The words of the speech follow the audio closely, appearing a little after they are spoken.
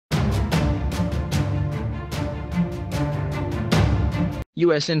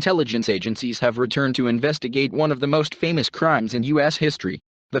U.S. intelligence agencies have returned to investigate one of the most famous crimes in U.S. history.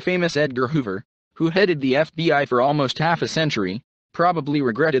 The famous Edgar Hoover, who headed the FBI for almost half a century, probably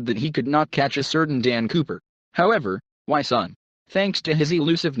regretted that he could not catch a certain Dan Cooper. However, why son? Thanks to his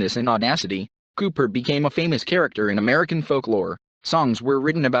elusiveness and audacity, Cooper became a famous character in American folklore. Songs were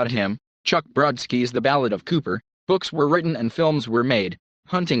written about him, Chuck Brodsky's The Ballad of Cooper, books were written and films were made,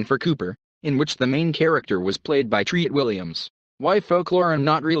 Hunting for Cooper, in which the main character was played by Treat Williams. Why folklore and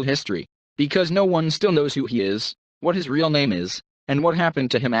not real history? Because no one still knows who he is, what his real name is, and what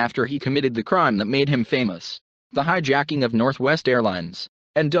happened to him after he committed the crime that made him famous. The hijacking of Northwest Airlines,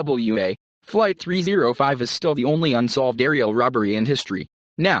 NWA, Flight 305 is still the only unsolved aerial robbery in history.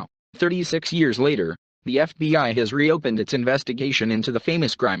 Now, 36 years later, the FBI has reopened its investigation into the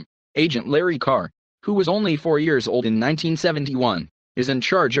famous crime. Agent Larry Carr, who was only 4 years old in 1971, is in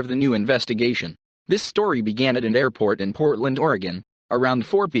charge of the new investigation. This story began at an airport in Portland, Oregon, around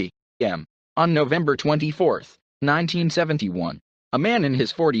 4 p.m. on November 24, 1971. A man in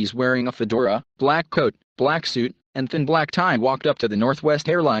his 40s wearing a fedora, black coat, black suit, and thin black tie walked up to the Northwest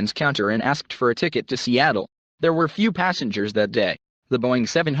Airlines counter and asked for a ticket to Seattle. There were few passengers that day. The Boeing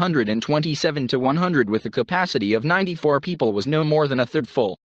 727-100 with a capacity of 94 people was no more than a third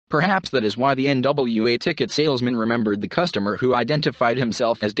full. Perhaps that is why the NWA ticket salesman remembered the customer who identified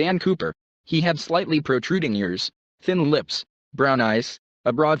himself as Dan Cooper. He had slightly protruding ears, thin lips, brown eyes,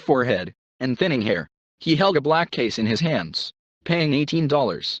 a broad forehead, and thinning hair. He held a black case in his hands. Paying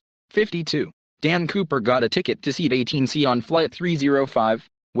 $18.52, Dan Cooper got a ticket to seat 18C on Flight 305,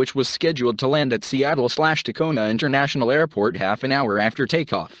 which was scheduled to land at Seattle/Tacoma International Airport half an hour after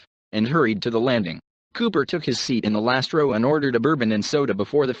takeoff, and hurried to the landing. Cooper took his seat in the last row and ordered a bourbon and soda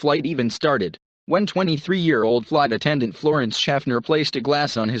before the flight even started. When 23-year-old flight attendant Florence Schaffner placed a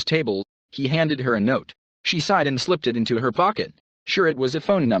glass on his table, he handed her a note. She sighed and slipped it into her pocket. Sure, it was a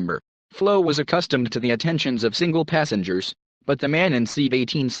phone number. Flo was accustomed to the attentions of single passengers, but the man in seat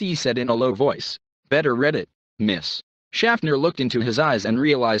 18C said in a low voice, "Better read it, miss." Schaffner looked into his eyes and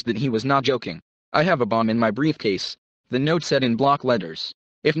realized that he was not joking. "I have a bomb in my briefcase," the note said in block letters.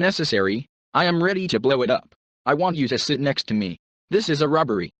 "If necessary, I am ready to blow it up. I want you to sit next to me. This is a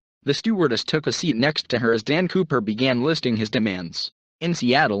robbery." The stewardess took a seat next to her as Dan Cooper began listing his demands. In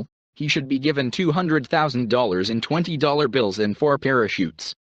Seattle, he should be given $200,000 in $20 bills and 4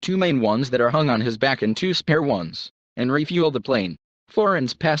 parachutes, 2 main ones that are hung on his back and 2 spare ones, and refuel the plane.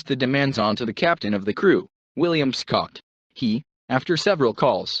 Florence passed the demands on to the captain of the crew, William Scott. He, after several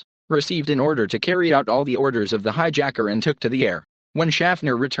calls, received an order to carry out all the orders of the hijacker and took to the air. When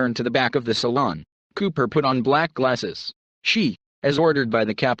Schaffner returned to the back of the salon, Cooper put on black glasses. She, as ordered by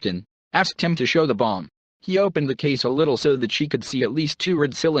the captain, asked him to show the bomb. He opened the case a little so that she could see at least 2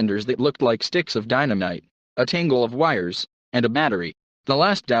 red cylinders that looked like sticks of dynamite, a tangle of wires, and a battery. The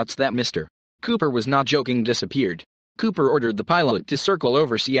last doubts that Mr. Cooper was not joking disappeared. Cooper ordered the pilot to circle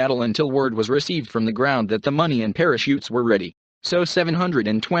over Seattle until word was received from the ground that the money and parachutes were ready. So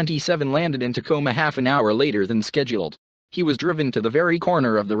 727 landed in Tacoma half an hour later than scheduled. He was driven to the very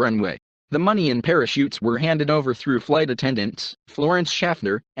corner of the runway. The money and parachutes were handed over through flight attendants, Florence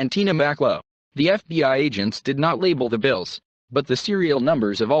Schaffner, and Tina Macklow. The FBI agents did not label the bills, but the serial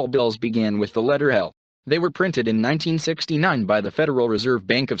numbers of all bills began with the letter L. They were printed in 1969 by the Federal Reserve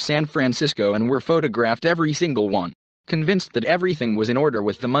Bank of San Francisco and were photographed every single one. Convinced that everything was in order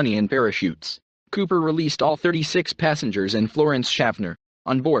with the money and parachutes, Cooper released all 36 passengers and Florence Schaffner.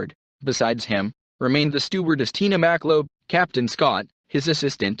 On board, besides him, remained the stewardess Tina Macklow, Captain Scott, his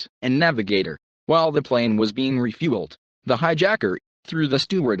assistant, and navigator. While the plane was being refueled, the hijacker, through the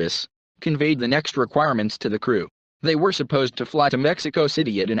stewardess, conveyed the next requirements to the crew. They were supposed to fly to Mexico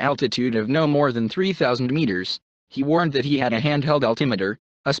City at an altitude of no more than 3,000 meters. He warned that he had a handheld altimeter,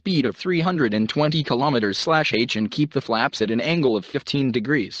 a speed of 320 km/h, and keep the flaps at an angle of 15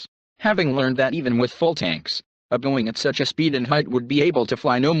 degrees. Having learned that even with full tanks, a Boeing at such a speed and height would be able to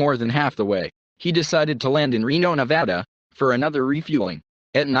fly no more than half the way, he decided to land in Reno, Nevada, for another refueling.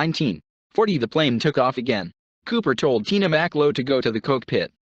 At 19:40 the plane took off again. Cooper told Tina Macklow to go to the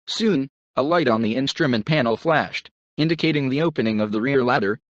cockpit. Soon, a light on the instrument panel flashed, indicating the opening of the rear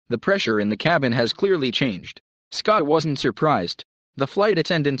ladder. The pressure in the cabin has clearly changed. Scott wasn't surprised. The flight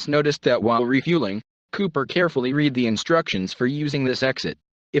attendants noticed that while refueling, Cooper carefully read the instructions for using this exit.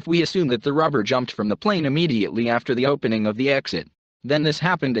 If we assume that the robber jumped from the plane immediately after the opening of the exit, then this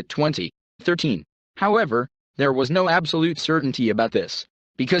happened at 20:13. However, there was no absolute certainty about this,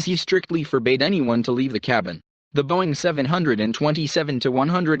 because he strictly forbade anyone to leave the cabin. The Boeing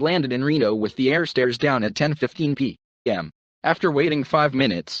 727-100 landed in Reno with the air stairs down at 10:15 p.m. After waiting 5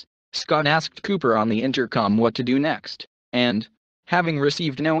 minutes, Scott asked Cooper on the intercom what to do next, and, Having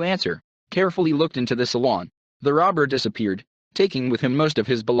received no answer, carefully looked into the salon. The robber disappeared, taking with him most of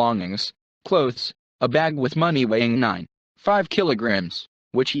his belongings, clothes, a bag with money weighing 9.5 kilograms,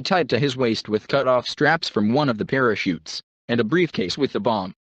 which he tied to his waist with cut-off straps from one of the parachutes, and a briefcase with the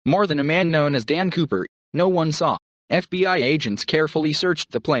bomb. More than a man known as Dan Cooper, no one saw. FBI agents carefully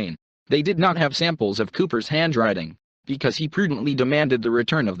searched the plane. They did not have samples of Cooper's handwriting, because he prudently demanded the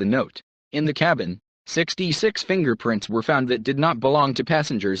return of the note. In the cabin, 66 fingerprints were found that did not belong to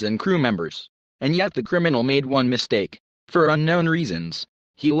passengers and crew members. And yet the criminal made one mistake. For unknown reasons,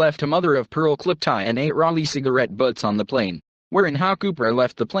 he left a mother-of-pearl clip tie and 8 Raleigh cigarette butts on the plane. Where and how Cooper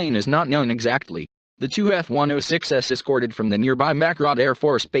left the plane is not known exactly. The two F-106s escorted from the nearby McRod Air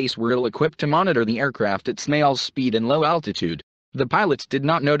Force Base were ill-equipped to monitor the aircraft at snail's speed and low altitude. The pilots did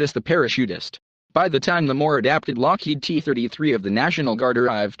not notice the parachutist. By the time the more adapted Lockheed T-33 of the National Guard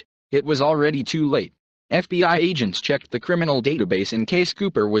arrived, it was already too late. FBI agents checked the criminal database in case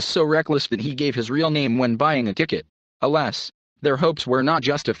Cooper was so reckless that he gave his real name when buying a ticket. Alas, their hopes were not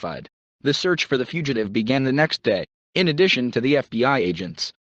justified. The search for the fugitive began the next day. In addition to the FBI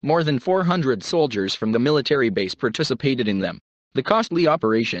agents, more than 400 soldiers from the military base participated in them. The costly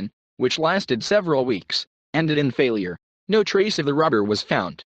operation, which lasted several weeks, ended in failure. No trace of the robber was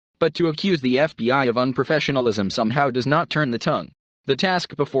found. But to accuse the FBI of unprofessionalism somehow does not turn the tongue. The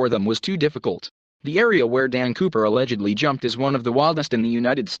task before them was too difficult. The area where Dan Cooper allegedly jumped is one of the wildest in the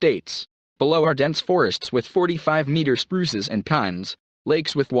United States. Below are dense forests with 45-meter spruces and pines,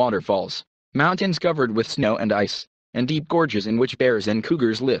 lakes with waterfalls, mountains covered with snow and ice, and deep gorges in which bears and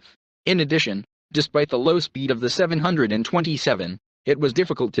cougars live. In addition, despite the low speed of the 727, it was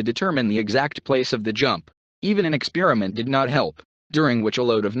difficult to determine the exact place of the jump. Even an experiment did not help, during which a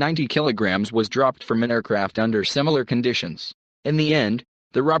load of 90 kilograms was dropped from an aircraft under similar conditions. In the end,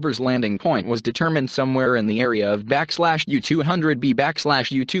 the robber's landing point was determined somewhere in the area of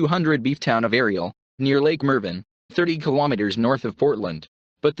 /U200B/U200 town of Ariel, near Lake Mervyn, 30 kilometers north of Portland.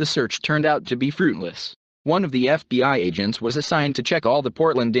 But the search turned out to be fruitless. One of the FBI agents was assigned to check all the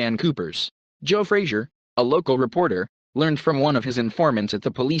Portland Dan Coopers. Joe Frazier, a local reporter, learned from one of his informants at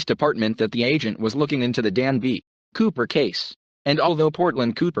the police department that the agent was looking into the Dan B. Cooper case. And although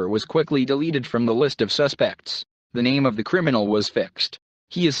Portland Cooper was quickly deleted from the list of suspects, the name of the criminal was fixed.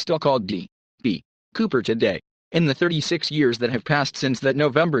 He is still called D. B. Cooper today. In the 36 years that have passed since that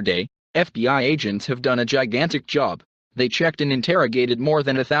November day, FBI agents have done a gigantic job. They checked and interrogated more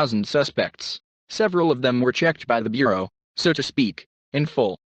than 1,000 suspects. Several of them were checked by the Bureau, so to speak, in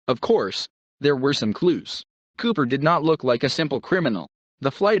full. Of course, there were some clues. Cooper did not look like a simple criminal.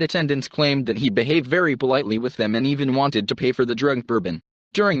 The flight attendants claimed that he behaved very politely with them and even wanted to pay for the drunk bourbon.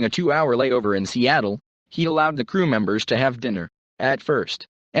 During a 2-hour layover in Seattle, he allowed the crew members to have dinner. At first,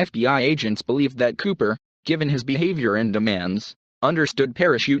 FBI agents believed that Cooper, given his behavior and demands, understood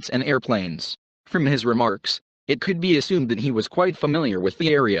parachutes and airplanes. From his remarks, it could be assumed that he was quite familiar with the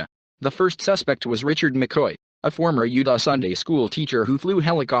area. The first suspect was Richard McCoy, a former Utah Sunday school teacher who flew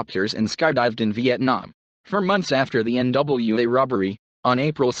helicopters and skydived in Vietnam. For months after the NWA robbery, on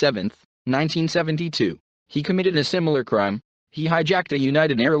April 7, 1972, he committed a similar crime. He hijacked a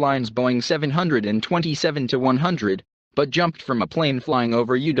United Airlines Boeing 727-100, but jumped from a plane flying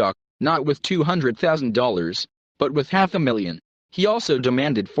over Utah, not with $200,000, but with $500,000. He also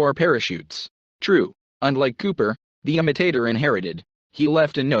demanded 4 parachutes. True, unlike Cooper, the imitator inherited. He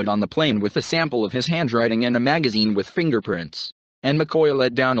left a note on the plane with a sample of his handwriting and a magazine with fingerprints. And McCoy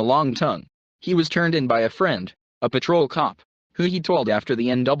let down a long tongue. He was turned in by a friend, a patrol cop, who he told after the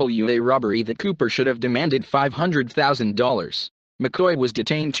NWA robbery that Cooper should have demanded $500,000. McCoy was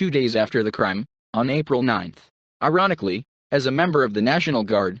detained 2 days after the crime, on April 9. Ironically, as a member of the National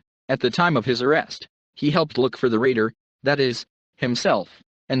Guard, at the time of his arrest, he helped look for the raider, that is, himself,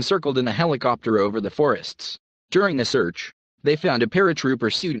 and circled in a helicopter over the forests. During the search, they found a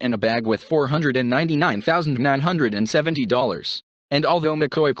paratrooper suit and a bag with $499,970. And although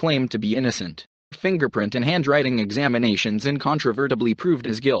McCoy claimed to be innocent, fingerprint and handwriting examinations incontrovertibly proved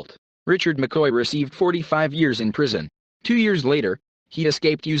his guilt. Richard McCoy received 45 years in prison. 2 years later, he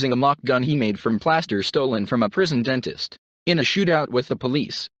escaped using a mock gun he made from plaster stolen from a prison dentist. In a shootout with the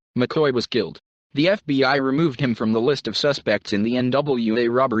police, McCoy was killed. The FBI removed him from the list of suspects in the NWA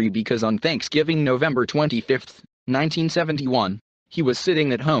robbery because on Thanksgiving, November 25, 1971, he was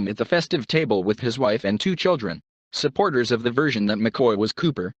sitting at home at the festive table with his wife and 2 children. Supporters of the version that McCoy was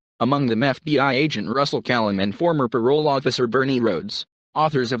Cooper, among them FBI agent Russell Callum and former parole officer Bernie Rhodes,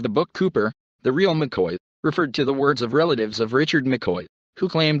 authors of the book Cooper, The Real McCoy, referred to the words of relatives of Richard McCoy, who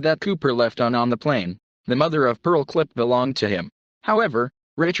claimed that Cooper left on the plane. The mother-of-pearl clip belonged to him. However,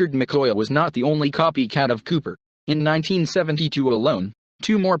 Richard McCoy was not the only copycat of Cooper. In 1972 alone,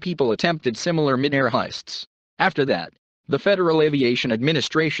 2 more people attempted similar mid-air heists. After that, the Federal Aviation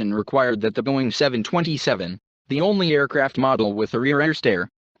Administration required that the Boeing 727, the only aircraft model with a rear air stair,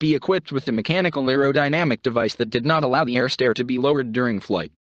 be equipped with a mechanical aerodynamic device that did not allow the air stair to be lowered during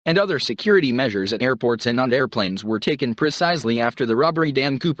flight. And other security measures at airports and on airplanes were taken precisely after the robbery.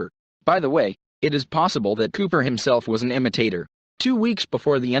 Dan Cooper. By the way, it is possible that Cooper himself was an imitator. 2 weeks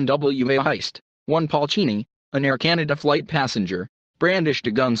before the NWA heist, one Paul Cheney, an Air Canada flight passenger, brandished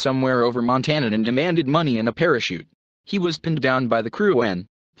a gun somewhere over Montana and demanded money and a parachute. He was pinned down by the crew and,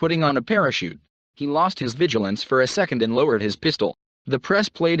 putting on a parachute, he lost his vigilance for a second and lowered his pistol. The press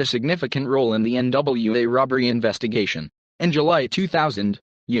played a significant role in the NWA robbery investigation. In July 2000,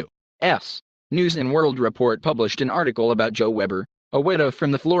 U.S. News and World Report published an article about Jo Weber, a widow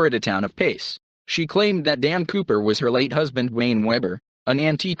from the Florida town of Pace. She claimed that Dan Cooper was her late husband Wayne Weber, an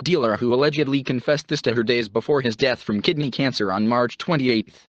antique dealer who allegedly confessed this to her days before his death from kidney cancer on March 28,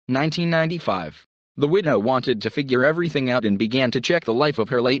 1995. The widow wanted to figure everything out and began to check the life of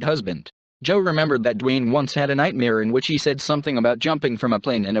her late husband. Jo remembered that Dwayne once had a nightmare in which he said something about jumping from a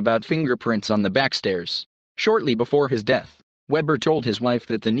plane and about fingerprints on the backstairs. Shortly before his death, Weber told his wife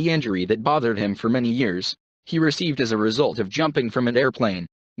that the knee injury that bothered him for many years, he received as a result of jumping from an airplane.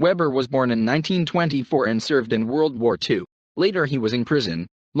 Weber was born in 1924 and served in World War II. Later he was in prison,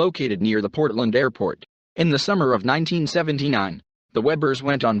 located near the Portland airport. In the summer of 1979, the Webers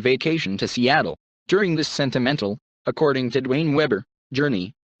went on vacation to Seattle. During this sentimental, according to Dwayne Weber,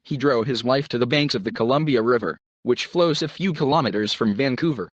 journey, he drove his wife to the banks of the Columbia River, which flows a few kilometers from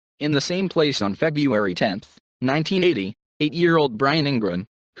Vancouver. In the same place on February 10, 1980, 8-year-old Brian Ingram,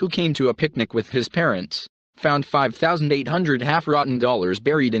 who came to a picnic with his parents, found $5,800 half-rotten dollars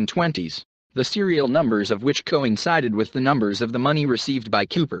buried in 20s, the serial numbers of which coincided with the numbers of the money received by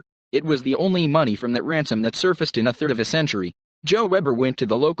Cooper. It was the only money from that ransom that surfaced in a third of a century. Jo Weber went to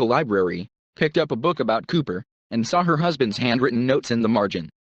the local library, picked up a book about Cooper, and saw her husband's handwritten notes in the margin.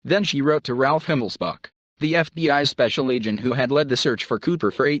 Then she wrote to Ralph Himmelsbach, the FBI special agent who had led the search for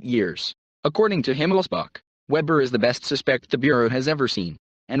Cooper for 8 years. According to Himmelsbach, Weber is the best suspect the Bureau has ever seen.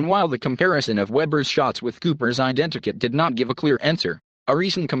 And while the comparison of Weber's shots with Cooper's identikit did not give a clear answer, a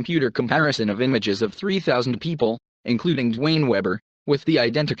recent computer comparison of images of 3,000 people, including Dwayne Weber, with the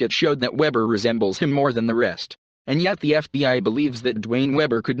identikit showed that Weber resembles him more than the rest. And yet the FBI believes that Dwayne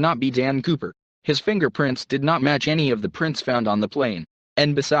Weber could not be Dan Cooper. His fingerprints did not match any of the prints found on the plane.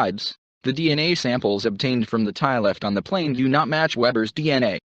 And besides, the DNA samples obtained from the tie left on the plane do not match Weber's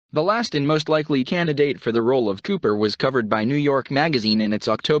DNA. The last and most likely candidate for the role of Cooper was covered by New York Magazine in its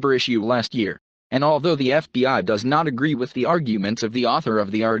October issue last year. And although the FBI does not agree with the arguments of the author of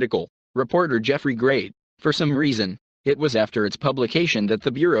the article, reporter Jeffrey Gray, for some reason, it was after its publication that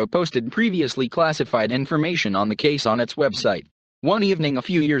the Bureau posted previously classified information on the case on its website. One evening a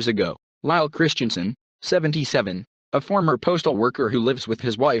few years ago, Lyle Christensen, 77, a former postal worker who lives with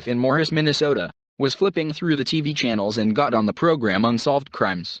his wife in Morris, Minnesota, was flipping through the TV channels and got on the program Unsolved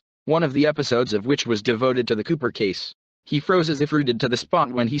Crimes, one of the episodes of which was devoted to the Cooper case. He froze as if rooted to the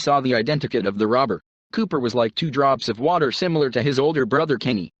spot when he saw the identikit of the robber. Cooper was like 2 drops of water similar to his older brother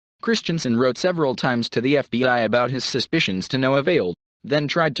Kenny. Christensen wrote several times to the FBI about his suspicions to no avail, then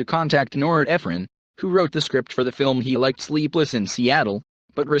tried to contact Nora Ephron, who wrote the script for the film he liked, Sleepless in Seattle,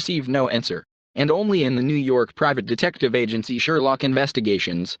 but received no answer. And only in the New York private detective agency Sherlock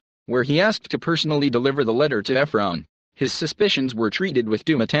Investigations, where he asked to personally deliver the letter to Ephron, his suspicions were treated with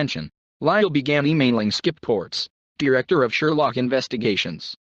due attention. Lyle began emailing Skip Ports, director of Sherlock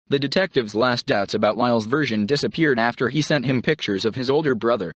Investigations. The detective's last doubts about Lyle's version disappeared after he sent him pictures of his older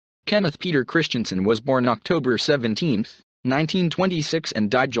brother. Kenneth Peter Christensen was born October 17, 1926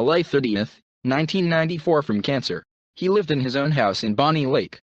 and died July 30, 1994 from cancer. He lived in his own house in Bonnie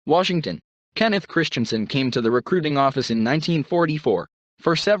Lake, Washington. Kenneth Christensen came to the recruiting office in 1944.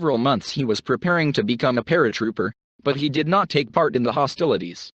 For several months he was preparing to become a paratrooper, but he did not take part in the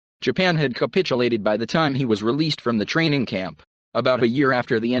hostilities. Japan had capitulated by the time he was released from the training camp. About a year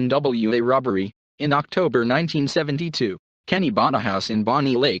after the NWA robbery, in October 1972, Kenny bought a house in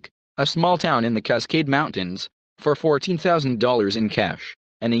Bonnie Lake, a small town in the Cascade Mountains, for $14,000 in cash,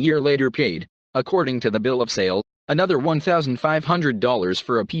 and a year later paid, according to the bill of sale, another $1,500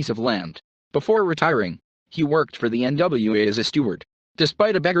 for a piece of land. Before retiring, he worked for the NWA as a steward.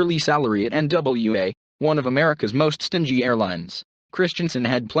 Despite a beggarly salary at NWA, one of America's most stingy airlines, Christensen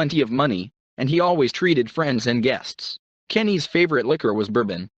had plenty of money, and he always treated friends and guests. Kenny's favorite liquor was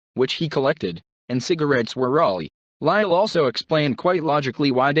bourbon, which he collected, and cigarettes were Raleigh. Lyle also explained quite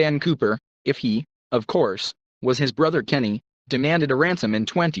logically why Dan Cooper, if he, of course, was his brother Kenny, demanded a ransom in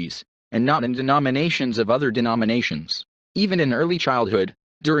 20s. and not in denominations of other denominations. Even in early childhood,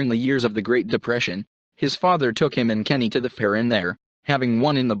 during the years of the Great Depression, his father took him and Kenny to the fair, and there, having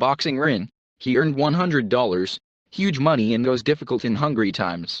won in the boxing ring, he earned $100, huge money in those difficult and hungry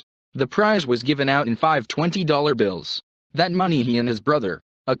times. The prize was given out in 5 $20 bills. That money he and his brother,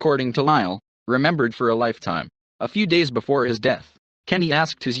 according to Lyle, remembered for a lifetime. A few days before his death, Kenny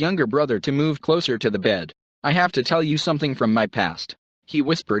asked his younger brother to move closer to the bed. "I have to tell you something from my past," he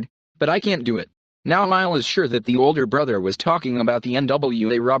whispered, "but I can't do it." Now Lyle is sure that the older brother was talking about the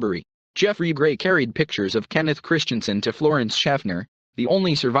NWA robbery. Jeffrey Gray carried pictures of Kenneth Christensen to Florence Schaffner, the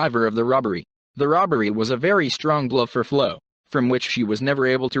only survivor of the robbery. The robbery was a very strong blow for Flo, from which she was never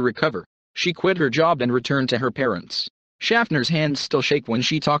able to recover. She quit her job and returned to her parents. Schaffner's hands still shake when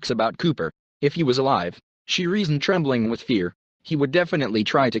she talks about Cooper. If he was alive, she reasoned, trembling with fear, he would definitely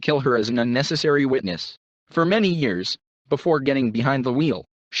try to kill her as an unnecessary witness. For many years, before getting behind the wheel,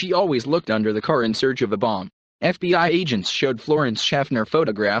 she always looked under the car in search of a bomb. FBI agents showed Florence Schaffner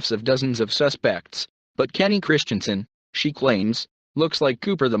photographs of dozens of suspects, but Kenny Christensen, she claims, looks like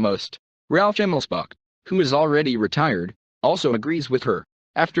Cooper the most. Ralph Emmelsbach, who is already retired, also agrees with her.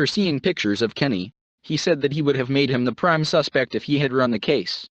 After seeing pictures of Kenny, he said that he would have made him the prime suspect if he had run the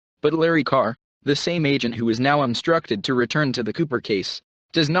case. But Larry Carr, the same agent who is now instructed to return to the Cooper case,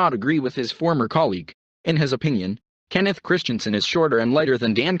 does not agree with his former colleague. In his opinion, Kenneth Christensen is shorter and lighter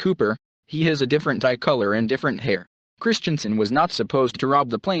than Dan Cooper. He has a different eye color and different hair. Christensen was not supposed to rob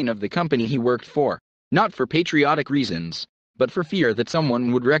the plane of the company he worked for, not for patriotic reasons, but for fear that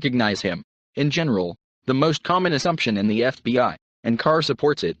someone would recognize him. In general, the most common assumption in the FBI, and Carr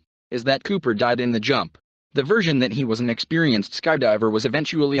supports it, is that Cooper died in the jump. The version that he was an experienced skydiver was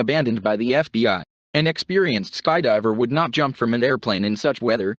eventually abandoned by the FBI. An experienced skydiver would not jump from an airplane in such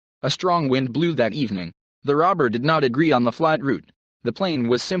weather. A strong wind blew that evening. The robber did not agree on the flight route. The plane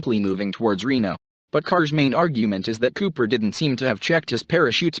was simply moving towards Reno. But Carr's main argument is that Cooper didn't seem to have checked his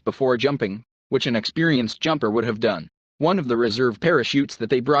parachutes before jumping, which an experienced jumper would have done. One of the reserve parachutes that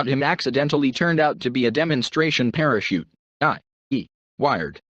they brought him accidentally turned out to be a demonstration parachute, i.e.,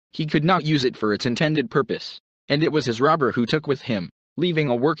 wired. He could not use it for its intended purpose, and it was his robber who took with him, leaving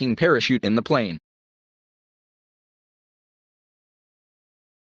a working parachute in the plane.